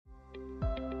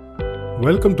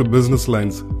Welcome to Business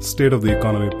Line's State of the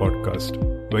Economy podcast,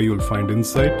 where you'll find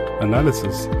insight,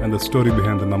 analysis, and the story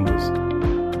behind the numbers.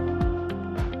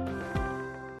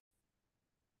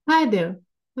 Hi there.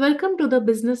 Welcome to the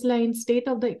Business Line State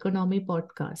of the Economy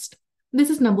podcast.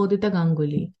 This is Nabodita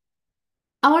Ganguly.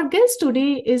 Our guest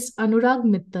today is Anurag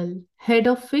Mittal, Head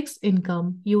of Fixed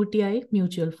Income, UTI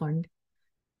Mutual Fund.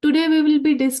 Today we will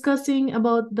be discussing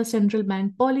about the central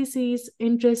bank policies,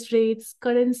 interest rates,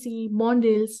 currency, bond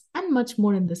yields, and much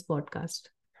more in this podcast.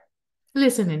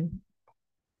 Listen in.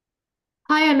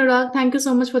 Hi Anurag, thank you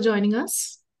so much for joining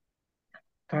us.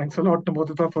 Thanks a lot,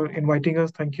 Nabodita, for inviting us.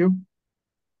 Thank you.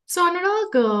 So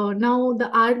Anurag, now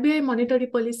the RBI monetary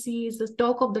policy is the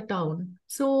talk of the town.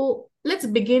 So let's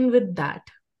begin with that.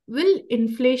 Will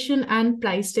inflation and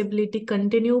price stability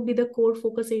continue be the core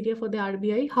focus area for the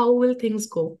RBI? How will things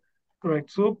go? Right.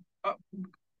 So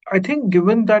I think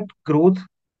given that growth,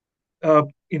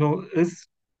 is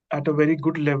at a very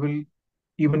good level,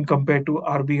 even compared to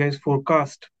RBI's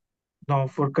forecast now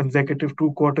for consecutive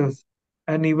 2 quarters,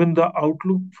 and even the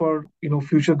outlook for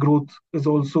future growth is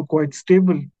also quite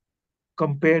stable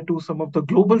compared to some of the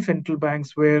global central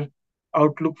banks where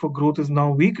outlook for growth is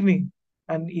now weakening.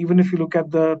 And even if you look at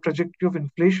the trajectory of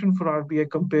inflation for RBI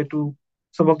compared to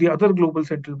some of the other global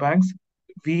central banks,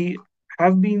 we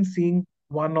have been seeing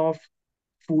one-off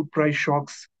food price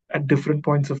shocks at different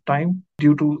points of time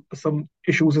due to some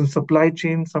issues in supply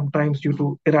chain, sometimes due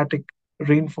to erratic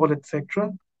rainfall, etc.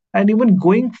 And even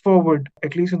going forward,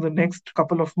 at least in the next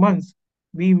couple of months,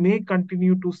 we may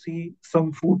continue to see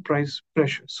some food price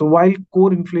pressure. So while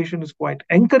core inflation is quite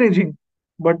encouraging,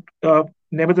 but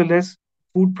nevertheless,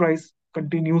 food price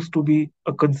continues to be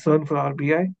a concern for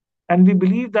RBI. And we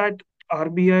believe that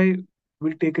RBI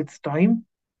will take its time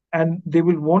and they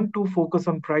will want to focus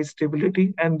on price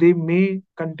stability, and they may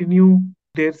continue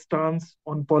their stance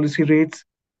on policy rates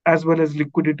as well as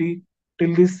liquidity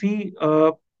till they see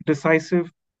a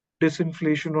decisive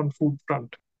disinflation on food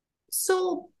front.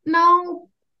 So now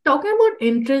talking about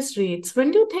interest rates,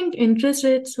 when do you think interest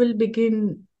rates will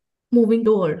begin moving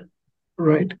lower?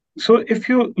 Right. So if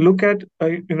you look at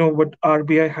what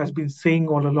RBI has been saying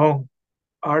all along,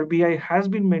 RBI has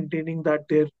been maintaining that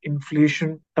their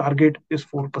inflation target is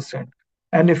 4%.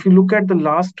 And if you look at the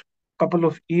last couple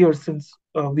of years since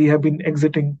we have been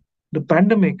exiting the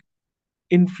pandemic,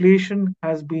 inflation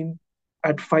has been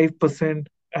at 5%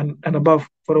 and above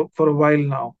for a while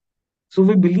now. So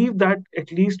we believe that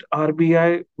at least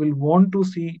RBI will want to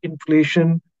see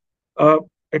inflation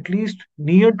at least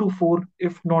near to 4,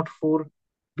 if not 4,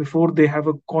 before they have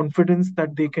a confidence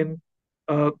that they can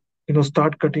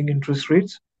start cutting interest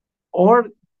rates, or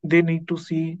they need to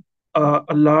see a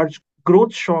large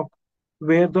growth shock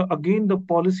where the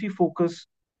policy focus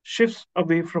shifts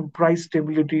away from price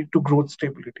stability to growth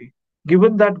stability.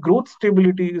 Given that growth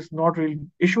stability is not really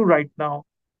an issue right now,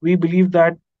 we believe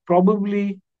that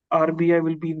probably RBI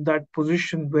will be in that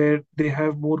position where they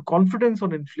have more confidence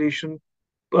on inflation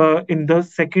in the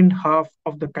second half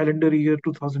of the calendar year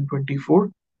 2024.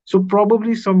 So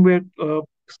probably somewhere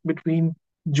between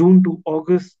June to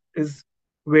August is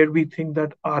where we think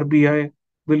that RBI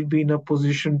will be in a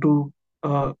position to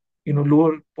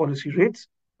lower policy rates.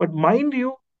 But mind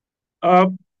you,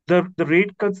 the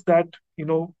rate cuts that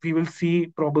we will see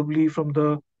probably from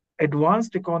the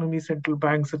advanced economy central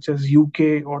banks such as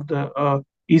UK or the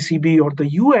ECB or the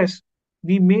US,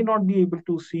 we may not be able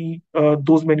to see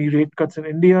those many rate cuts in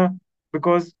India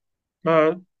because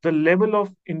the level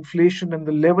of inflation and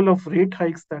the level of rate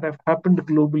hikes that have happened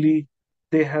globally,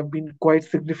 they have been quite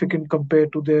significant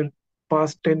compared to their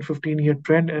past 10, 15-year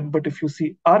trend. But if you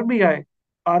see RBI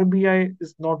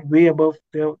is not way above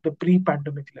the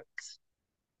pre-pandemic levels.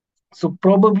 So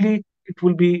probably it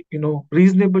will be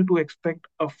reasonable to expect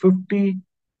a 50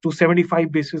 to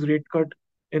 75 basis rate cut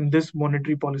in this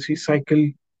monetary policy cycle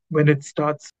when it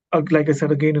starts, like I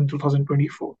said, again in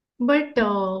 2024. But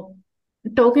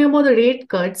talking about the rate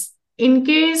cuts, in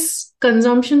case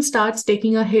consumption starts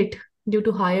taking a hit due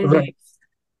to higher rates,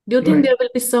 do you think there will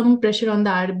be some pressure on the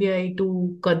RBI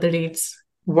to cut the rates?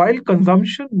 While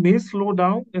consumption may slow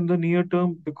down in the near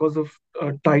term because of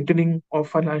tightening of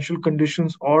financial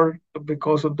conditions or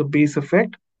because of the base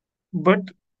effect, but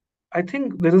I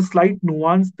think there is a slight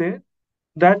nuance there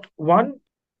that one,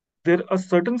 there a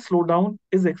certain slowdown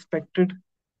is expected,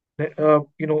 in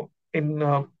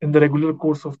the regular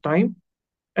course of time,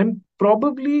 and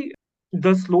probably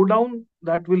the slowdown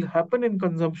that will happen in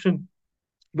consumption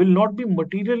will not be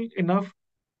material enough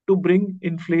to bring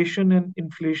inflation and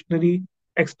inflationary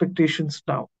expectations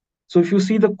down. So if you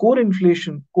see the core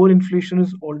inflation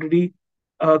is already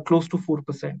close to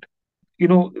 4%.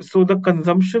 so the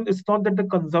consumption, it's not that the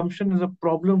consumption is a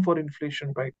problem for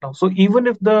inflation right now. So even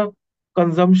if the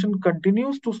consumption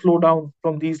continues to slow down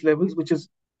from these levels, which is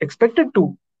expected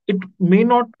to, it may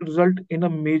not result in a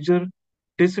major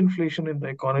disinflation in the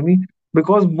economy,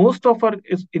 because most of our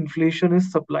inflation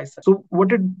is supply side. So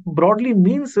what it broadly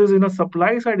means is, in a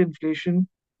supply side inflation,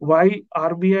 why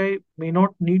RBI may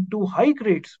not need to hike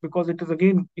rates, because it is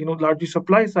again, largely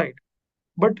supply side.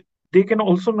 But they can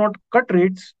also not cut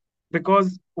rates,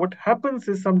 because what happens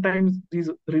is sometimes these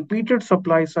repeated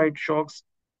supply side shocks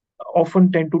often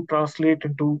tend to translate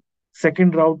into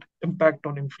second round impact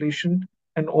on inflation,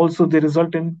 and also they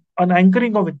result in an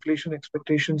anchoring of inflation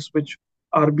expectations, which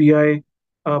RBI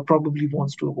probably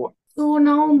wants to avoid. So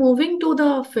now moving to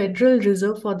the Federal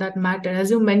Reserve for that matter, as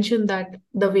you mentioned that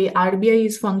the way RBI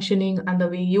is functioning and the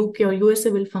way UK or USA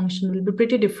will function will be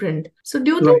pretty different. So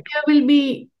do you think Right. there will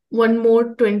be one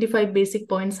more 25 basic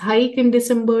points hike in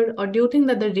December, or do you think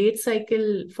that the rate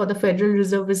cycle for the Federal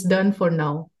Reserve is done for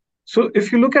now? So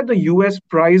if you look at the US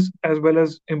price as well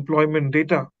as employment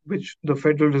data, which the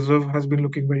Federal Reserve has been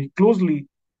looking very closely,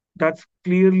 that's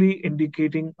clearly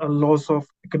indicating a loss of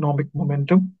economic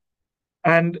momentum.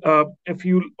 And if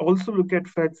you also look at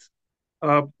Fed's,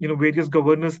 various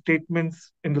governor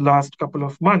statements in the last couple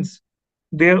of months,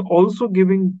 they are also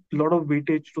giving a lot of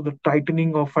weightage to the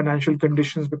tightening of financial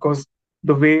conditions, because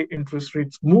the way interest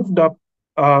rates moved up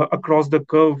across the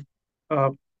curve,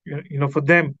 uh, for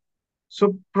them.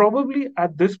 So probably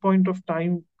at this point of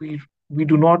time, we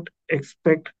do not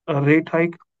expect a rate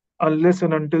hike unless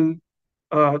and until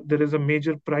there is a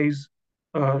major price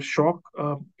shock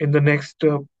in the next,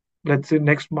 let's say,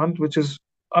 next month, which is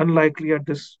unlikely at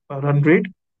this run rate.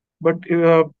 But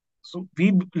so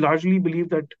we largely believe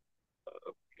that,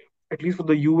 at least for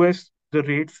the US, the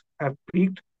rates have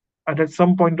peaked, and at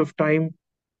some point of time,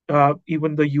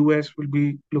 even the US will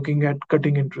be looking at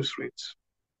cutting interest rates.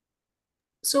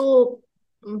 So,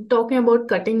 talking about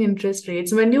cutting interest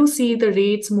rates, when you see the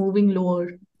rates moving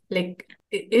lower, like,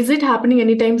 is it happening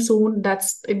anytime soon?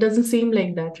 It doesn't seem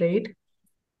like that, right?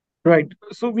 Right.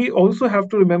 So we also have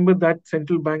to remember that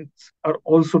central banks are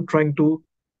also trying to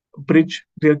bridge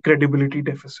their credibility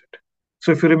deficit.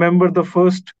 So if you remember the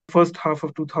first half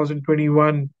of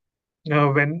 2021,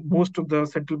 when most of the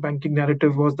central banking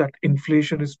narrative was that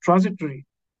inflation is transitory,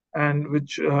 and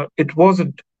which it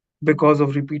wasn't, because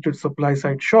of repeated supply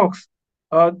side shocks,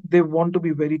 they want to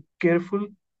be very careful,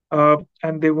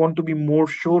 and they want to be more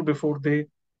sure before they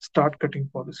start cutting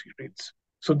policy rates.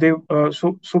 So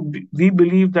we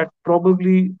believe that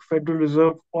probably Federal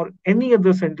Reserve or any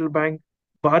other central bank,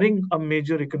 barring a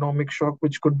major economic shock,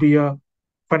 which could be a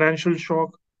financial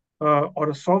shock or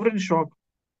a sovereign shock,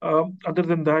 other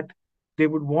than that, they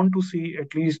would want to see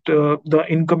at least the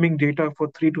incoming data for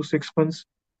 3 to 6 months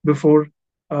before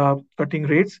cutting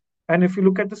rates. And if you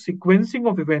look at the sequencing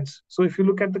of events, so if you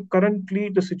look at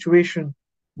the situation,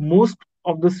 most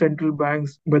of the central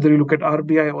banks, whether you look at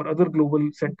RBI or other global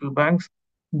central banks,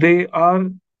 they are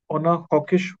on a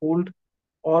hawkish hold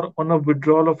or on a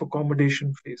withdrawal of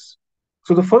accommodation phase.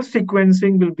 So the first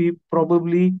sequencing will be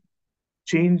probably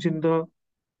change in the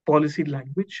policy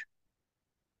language,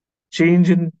 change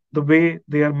in the way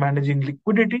they are managing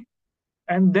liquidity,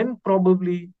 and then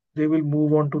probably they will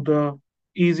move on to the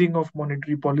easing of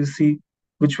monetary policy,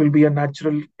 which will be a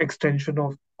natural extension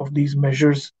of these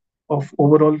measures of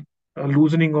overall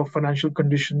loosening of financial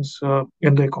conditions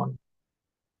in the economy.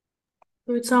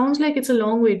 So it sounds like it's a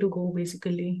long way to go,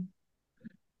 basically.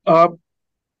 Uh,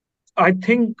 I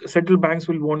think central banks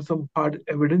will want some hard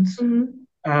evidence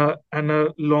Mm-hmm. and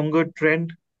a longer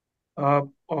trend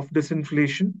of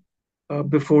disinflation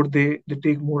before they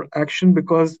take more action,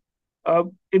 because uh,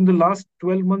 in the last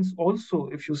 12 months also,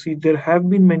 if you see, there have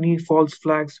been many false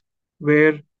flags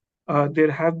where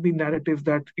there have been narratives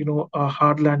that a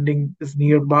hard landing is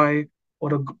nearby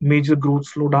or a major growth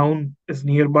slowdown is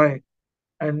nearby.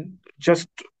 And just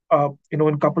in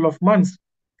a couple of months,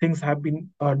 things have been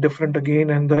different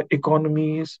again, and the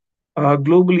economies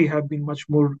globally have been much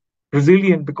more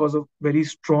resilient because of very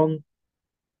strong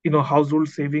household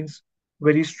savings,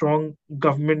 very strong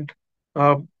government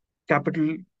uh,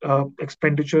 capital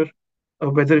expenditure,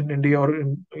 whether in India or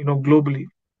in globally.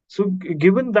 So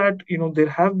given that there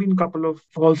have been a couple of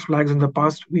false flags in the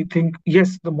past, we think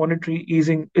yes, the monetary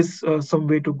easing is some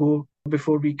way to go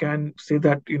before we can say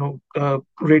that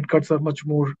rate cuts are much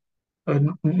more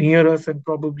near us, and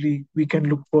probably we can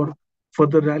look for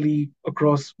further rally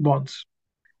across bonds.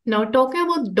 Now, talking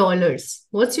about dollars,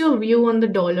 what's your view on the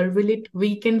dollar? Will it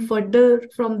weaken further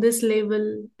from this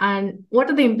level? And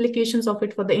what are the implications of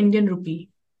it for the Indian rupee?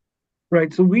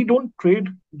 Right. So we don't trade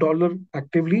dollar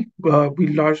actively. We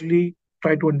largely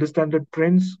try to understand the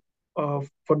trends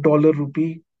for dollar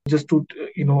rupee, just to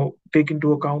take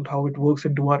into account how it works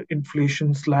into our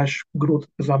inflation slash growth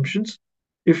assumptions.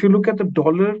 If you look at the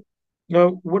dollar,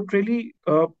 what really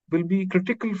will be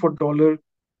critical for dollar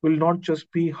will not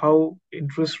just be how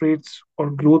interest rates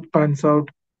or growth pans out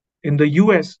in the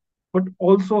US, but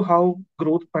also how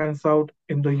growth pans out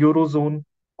in the Eurozone,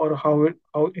 or how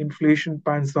inflation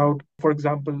pans out, for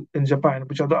example, in Japan,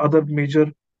 which are the other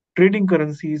major trading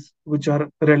currencies which are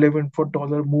relevant for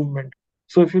dollar movement.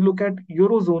 So if you look at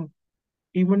Eurozone,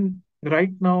 even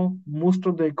right now, most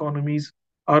of the economies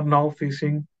are now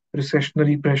facing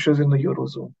recessionary pressures in the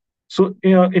Eurozone. So,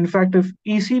 in fact, if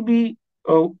ECB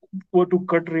uh, were to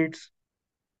cut rates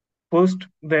first,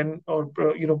 then, or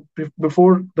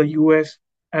before the US,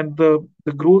 and the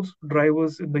growth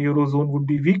drivers in the Eurozone would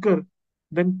be weaker,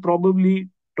 then probably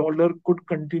dollar could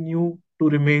continue to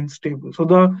remain stable. So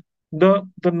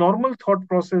the normal thought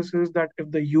process is that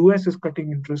if the US is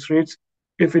cutting interest rates,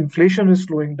 if inflation is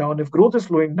slowing down, if growth is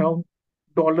slowing down,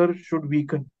 dollar should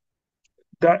weaken.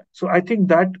 That so I think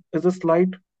that is a slight,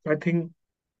 I think,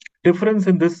 difference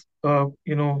in this uh,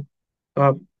 in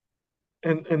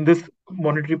this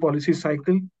monetary policy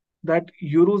cycle, that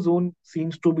eurozone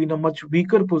seems to be in a much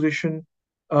weaker position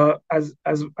as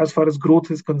far as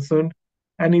growth is concerned.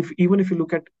 And if even if you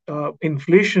look at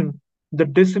inflation, the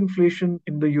disinflation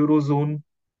in the eurozone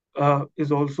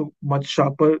is also much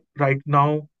sharper right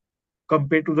now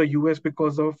compared to the US,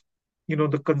 because of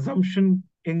the consumption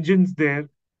engines there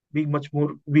being much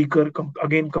more weaker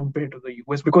again compared to the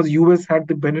US, because US had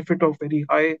the benefit of very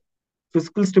high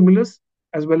fiscal stimulus,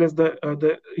 as well as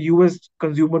the US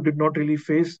consumer did not really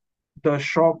face the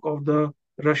shock of the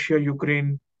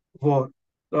Russia-Ukraine war.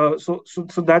 So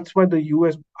that's why the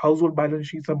US household balance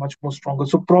sheets are much more stronger.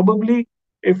 So probably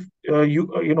if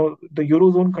the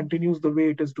eurozone continues the way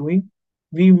it is doing,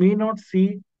 we may not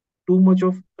see too much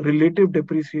of relative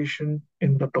depreciation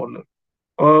in the dollar.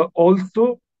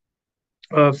 Also,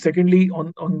 secondly,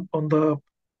 on the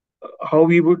how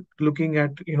we would looking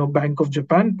at Bank of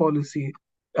Japan policy,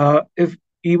 if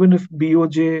even if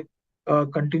BOJ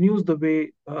continues the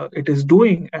way it is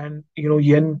doing, and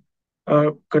yen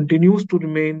continues to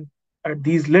remain at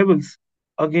these levels,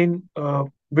 again,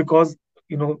 because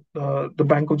the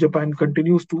Bank of Japan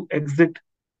continues to exit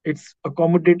its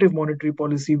accommodative monetary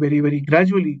policy very, very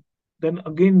gradually, then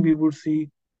again we would see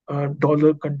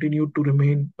dollar continue to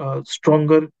remain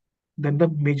stronger than the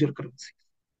major currencies.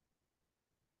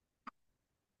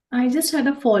 I just had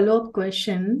a follow-up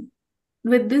question.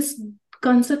 With this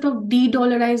concept of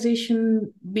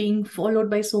de-dollarization being followed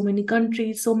by so many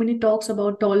countries, so many talks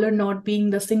about dollar not being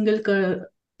the single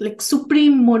like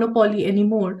supreme monopoly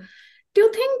anymore. Do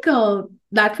you think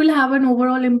that will have an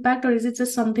overall impact, or is it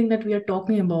just something that we are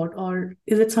talking about, or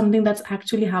is it something that's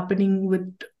actually happening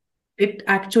with it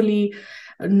actually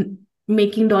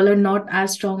making dollar not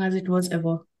as strong as it was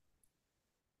ever?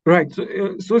 Right.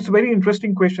 So it's a very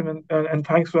interesting question, and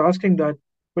thanks for asking that.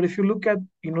 But if you look at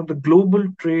the global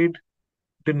trade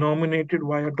denominated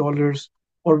via dollars,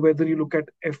 or whether you look at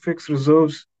FX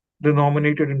reserves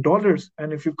denominated in dollars,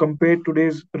 and if you compare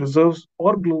today's reserves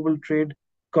or global trade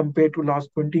compared to last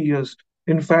 20 years,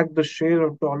 in fact, the share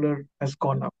of dollar has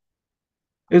gone up.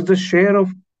 Is the share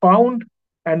of pound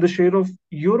and the share of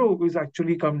euro is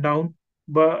actually come down,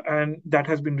 and that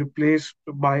has been replaced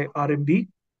by RMB.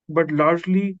 But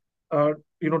largely,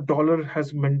 dollar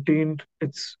has maintained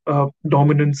its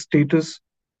dominant status,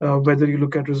 whether you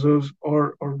look at reserves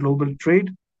or global trade.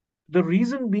 The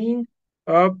reason being,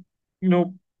 uh, you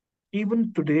know,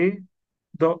 even today,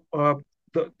 the, uh,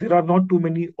 there are not too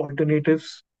many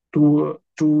alternatives to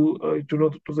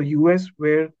the US,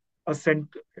 where a cent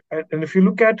and if you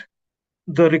look at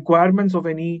the requirements of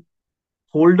any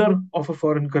holder of a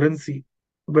foreign currency,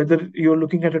 whether you're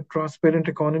looking at a transparent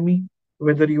economy,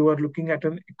 whether you are looking at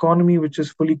an economy which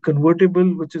is fully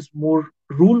convertible, which is more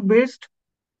rule based,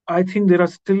 I think there are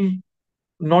still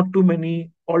not too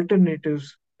many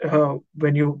alternatives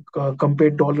when you compare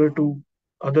dollar to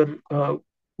other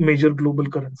major global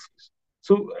currencies.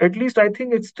 So at least I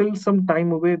think it's still some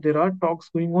time away. There are talks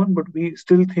going on, but we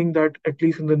still think that at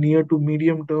least in the near to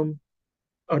medium term,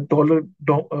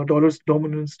 dollar's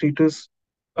dominant status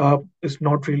is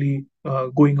not really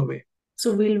going away.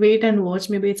 So we'll wait and watch.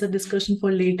 Maybe it's a discussion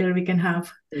for later we can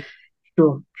have.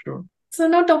 Sure, sure. So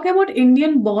now talking about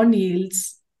Indian bond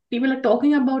yields, people are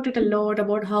talking about it a lot,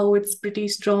 about how it's pretty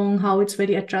strong, how it's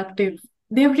very attractive.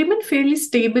 They have remained fairly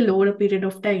stable over a period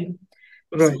of time.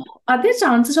 So Right. are there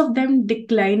chances of them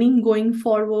declining going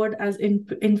forward as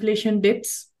inflation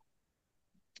dips?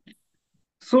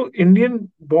 So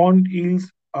Indian bond yields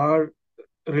are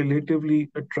relatively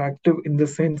attractive in the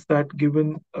sense that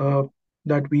given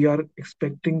that we are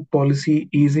expecting policy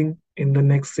easing in the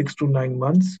next 6 to 9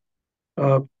 months,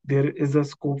 there is a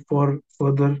scope for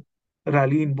further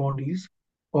rally in bond yields.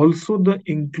 Also, the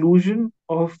inclusion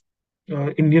of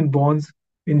Indian bonds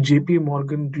in JP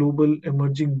Morgan Global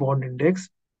Emerging Bond Index,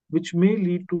 which may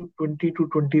lead to 20 to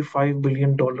 $25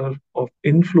 billion of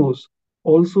inflows,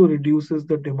 also reduces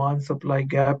the demand supply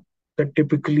gap that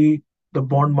typically the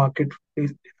bond market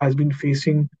has been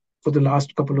facing for the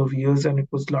last couple of years, and it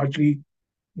was largely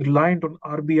reliant on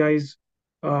RBI's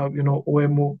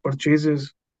OMO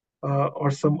purchases or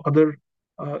some other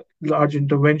large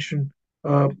intervention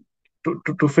uh,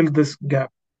 to fill this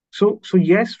gap. So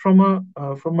yes, from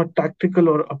a tactical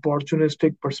or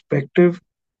opportunistic perspective,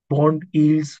 bond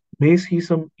yields may see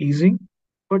some easing,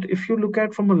 but if you look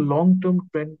at from a long-term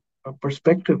trend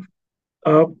perspective,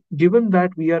 uh, given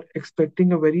that we are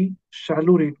expecting a very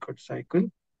shallow rate cut cycle,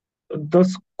 the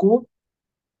scope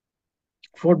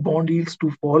for bond yields to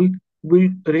fall will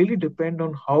really depend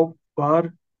on how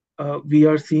far we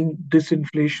are seeing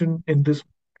disinflation in this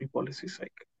monetary policy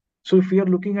cycle. So, if we are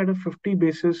looking at a 50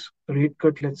 basis rate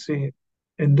cut, let's say,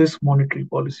 in this monetary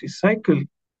policy cycle,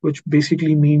 which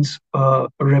basically means a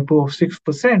repo of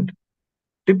 6%,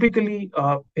 typically,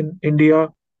 in India,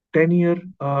 10-year,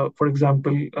 for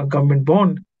example, a government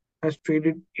bond has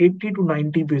traded 80 to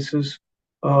 90 basis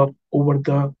over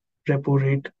the repo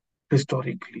rate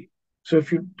historically. So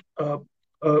if you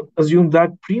assume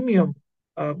that premium,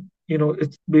 uh,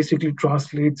 it basically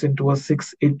translates into a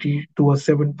 680 to a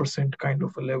 7% kind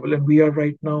of a level, and we are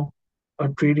right now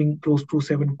trading close to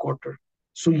 7 quarter.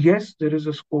 So yes, there is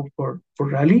a scope for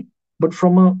rally, but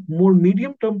from a more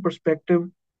medium term perspective,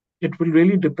 it will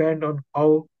really depend on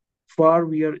how far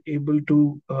we are able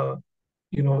to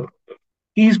you know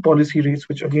ease policy rates,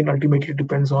 which again ultimately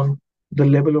depends on the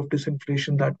level of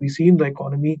disinflation that we see in the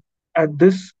economy at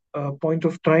this point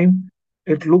of time.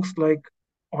 It looks like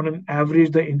on an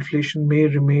average the inflation may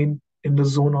remain in the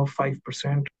zone of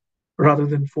 5% rather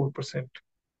than 4%.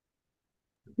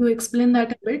 You explain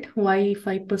that a bit, why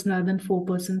 5% rather than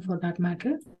 4% for that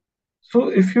matter? So,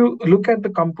 if you look at the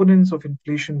components of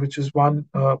inflation, which is one,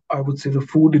 I would say the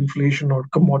food inflation or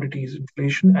commodities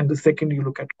inflation, and the second, you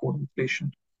look at core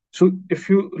inflation. So, if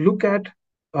you look at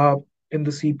uh, in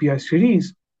the CPI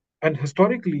series, and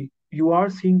historically, you are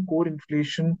seeing core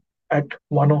inflation at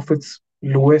one of its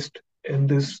lowest in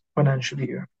this financial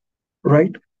year,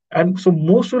 right? And so,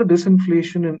 most of the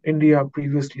disinflation in India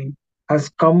previously has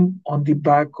come on the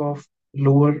back of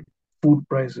lower food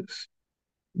prices.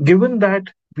 Given that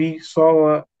we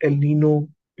saw a El Nino,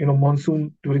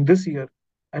 monsoon during this year,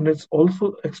 and it's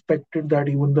also expected that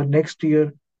even the next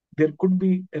year there could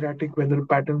be erratic weather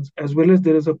patterns, as well as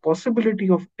there is a possibility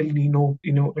of El Nino,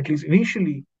 at least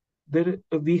initially, there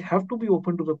we have to be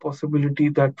open to the possibility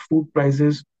that food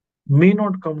prices may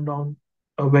not come down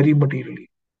very materially.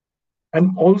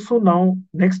 And also now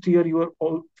next year you are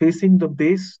all facing the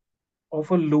base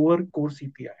of a lower core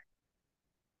CPI.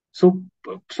 So,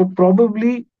 so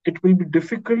probably it will be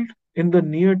difficult in the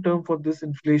near term for this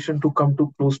inflation to come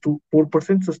to close to 4%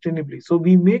 sustainably. So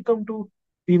we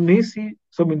may see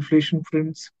some inflation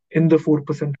prints in the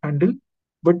 4% handle,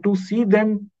 but to see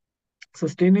them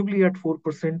sustainably at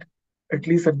 4%, at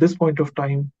least at this point of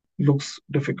time, looks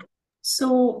difficult.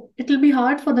 So it'll be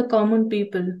hard for the common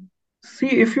people. See,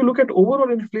 if you look at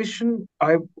overall inflation,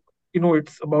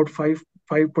 it's about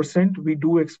 5%. We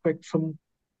do expect some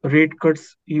rate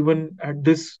cuts even at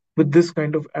this with this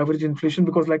kind of average inflation,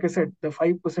 because like I said, the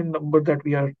 5% number that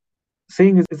we are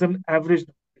saying is an average.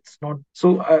 It's not.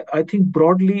 So I think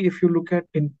broadly, if you look at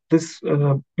in this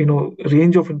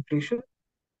range of inflation,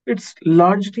 it's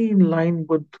largely in line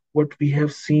with what we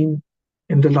have seen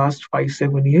in the last 5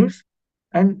 7 years,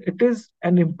 and it is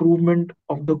an improvement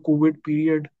of the COVID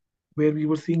period where we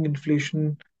were seeing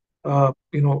inflation,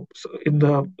 in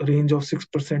the range of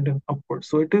 6% and upwards.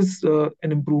 So it is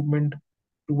an improvement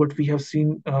to what we have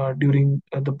seen during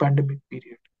the pandemic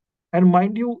period. And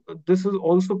mind you, this is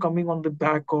also coming on the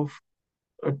back of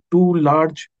two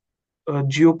large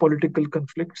geopolitical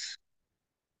conflicts,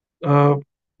 uh,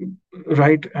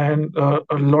 right, and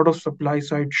a lot of supply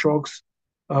side shocks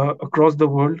across the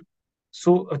world.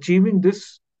 So achieving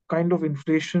this kind of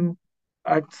inflation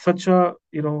at such a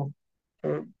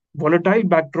uh, volatile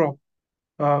backdrop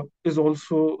is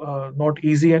also not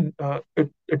easy, and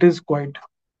it is quite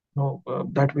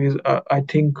that way. I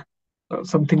think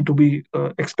something to be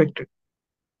expected.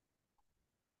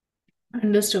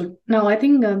 Understood. Now, I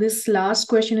think this last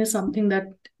question is something that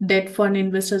debt fund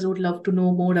investors would love to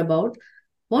know more about.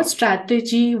 What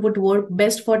strategy would work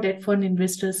best for debt fund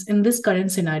investors in this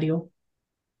current scenario?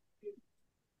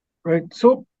 right?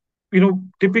 So,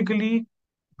 typically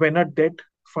when a debt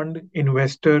fund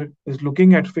investor is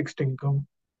looking at fixed income,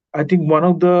 I think one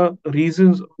of the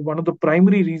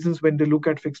primary reasons when they look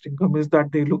at fixed income is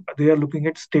that they are looking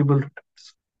at stable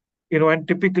returns. And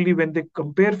typically when they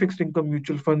compare fixed income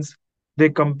mutual funds, they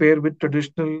compare with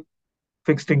traditional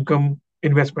fixed income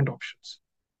investment options.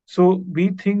 So we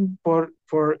think for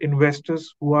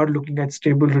investors who are looking at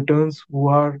stable returns, who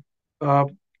are uh,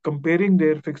 comparing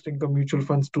their fixed income mutual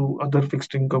funds to other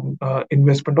fixed income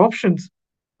investment options,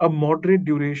 a moderate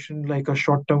duration like a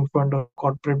short term fund or a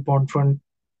corporate bond fund,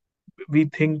 we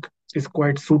think is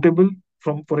quite suitable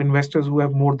for investors who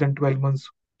have more than 12 months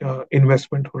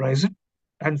investment horizon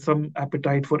and some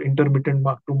appetite for intermittent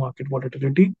mark to market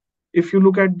volatility. If you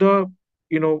look at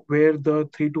where the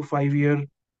 3 to 5 year,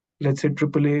 let's say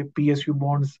AAA PSU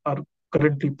bonds are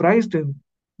currently priced in,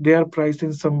 they are priced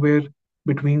in somewhere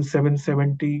between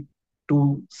 770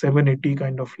 to 780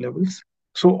 kind of levels.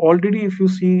 So already if you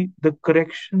see the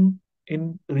correction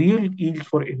in real yield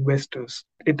for investors,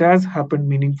 it has happened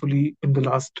meaningfully in the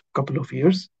last couple of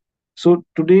years. So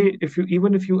today, if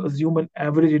you assume an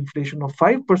average inflation of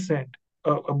 5%,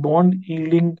 a bond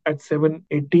yielding at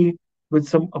 780 with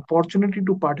some opportunity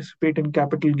to participate in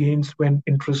capital gains when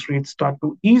interest rates start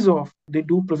to ease off, they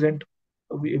do present,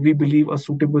 we believe, a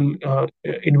suitable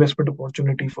investment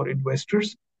opportunity for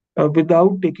investors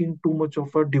without taking too much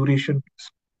of a duration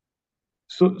risk.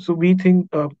 So we think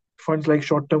funds like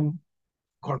short-term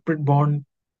corporate bond,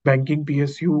 banking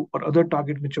PSU, or other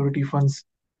target maturity funds,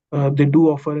 they do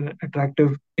offer an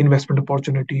attractive investment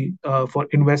opportunity for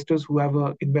investors who have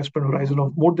an investment horizon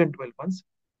of more than 12 months.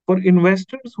 For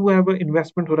investors who have an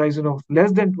investment horizon of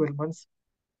less than 12 months,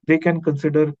 they can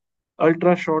consider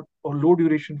ultra short or low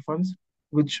duration funds,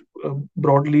 which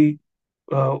broadly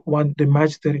one they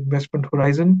match their investment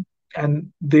horizon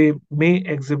and they may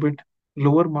exhibit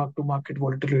lower mark to market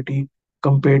volatility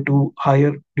compared to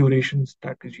higher duration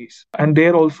strategies. And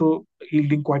they're also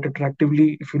yielding quite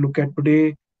attractively. If you look at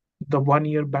today, the 1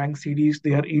 year bank CDs,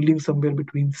 they are yielding somewhere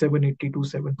between 780 to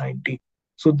 790.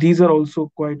 So these are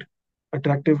also quite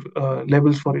attractive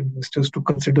levels for investors to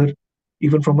consider,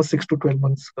 even from a 6 to 12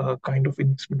 months kind of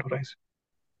investment horizon.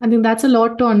 I think that's a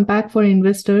lot to unpack for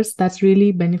investors. That's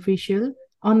really beneficial.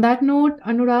 On that note,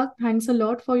 Anurag, thanks a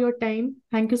lot for your time.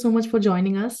 Thank you so much for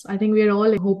joining us. I think we are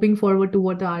all hoping forward to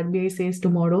what the RBI says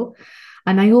tomorrow.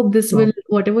 And I hope this So, will,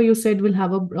 whatever you said, will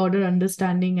have a broader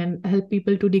understanding and help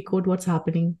people to decode what's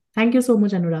happening. Thank you so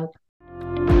much, Anurag.